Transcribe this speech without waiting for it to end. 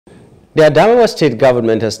The Adamawa state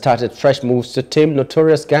government has started fresh moves to tame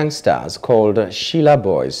notorious gangsters called Shila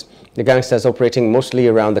Boys. The gangsters, operating mostly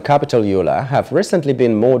around the capital Yola, have recently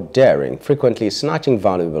been more daring, frequently snatching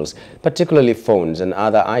valuables, particularly phones and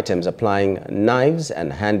other items, applying knives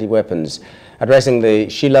and handy weapons. Addressing the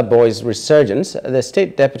Shila Boys resurgence, the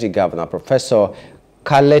state deputy governor, Professor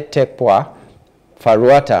Kaletekwa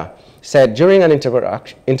Faruata, said during an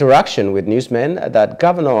interaction with newsmen that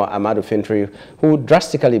Governor Amadu Fintri, who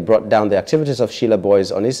drastically brought down the activities of Shila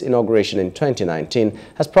Boys on his inauguration in 2019,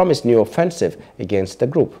 has promised new offensive against the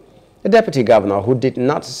group. The deputy governor, who did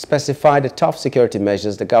not specify the tough security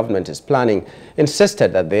measures the government is planning,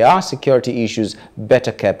 insisted that there are security issues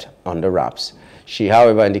better kept under wraps. She,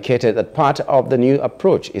 however, indicated that part of the new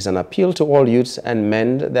approach is an appeal to all youths and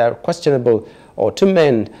mend their questionable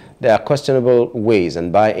ways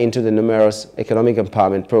and buy into the numerous economic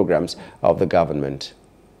empowerment programs of the government.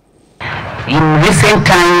 In recent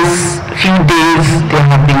times, few days, there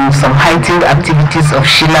have been some heightened activities of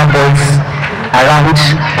Shila Boys around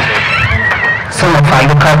some of our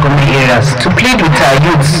local government areas to plead with our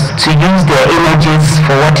youths to use their energies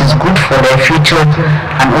for what is good for their future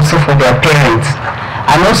and also for their parents,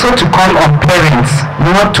 and also to call on parents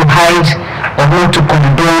not to hide or not to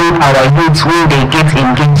condone our youths when they get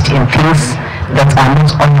engaged in things that are not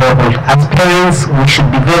honorable. As parents, we should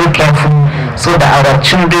be very careful so that our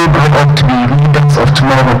children grow up to be leaders of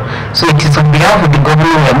tomorrow. So it is on behalf of the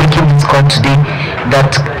government we are making this call today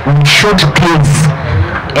that we should please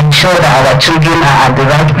ensure that our children are at the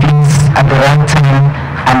right place at the right time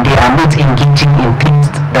and they are not engaging in things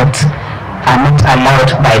that are not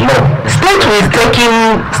allowed by law. The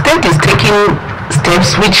state is taking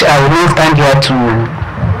steps which I will not stand here to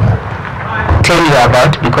tell you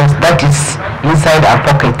about because that is inside our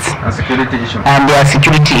pockets and there are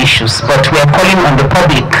security issues, but we are calling on the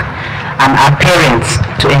public and our parents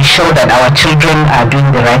to ensure that our children are doing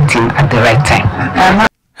the right thing at the right time.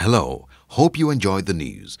 Hello, hope you enjoyed the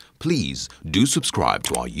news. Please do subscribe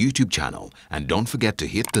to our YouTube channel and don't forget to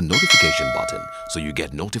hit the notification button so you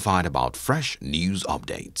get notified about fresh news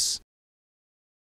updates.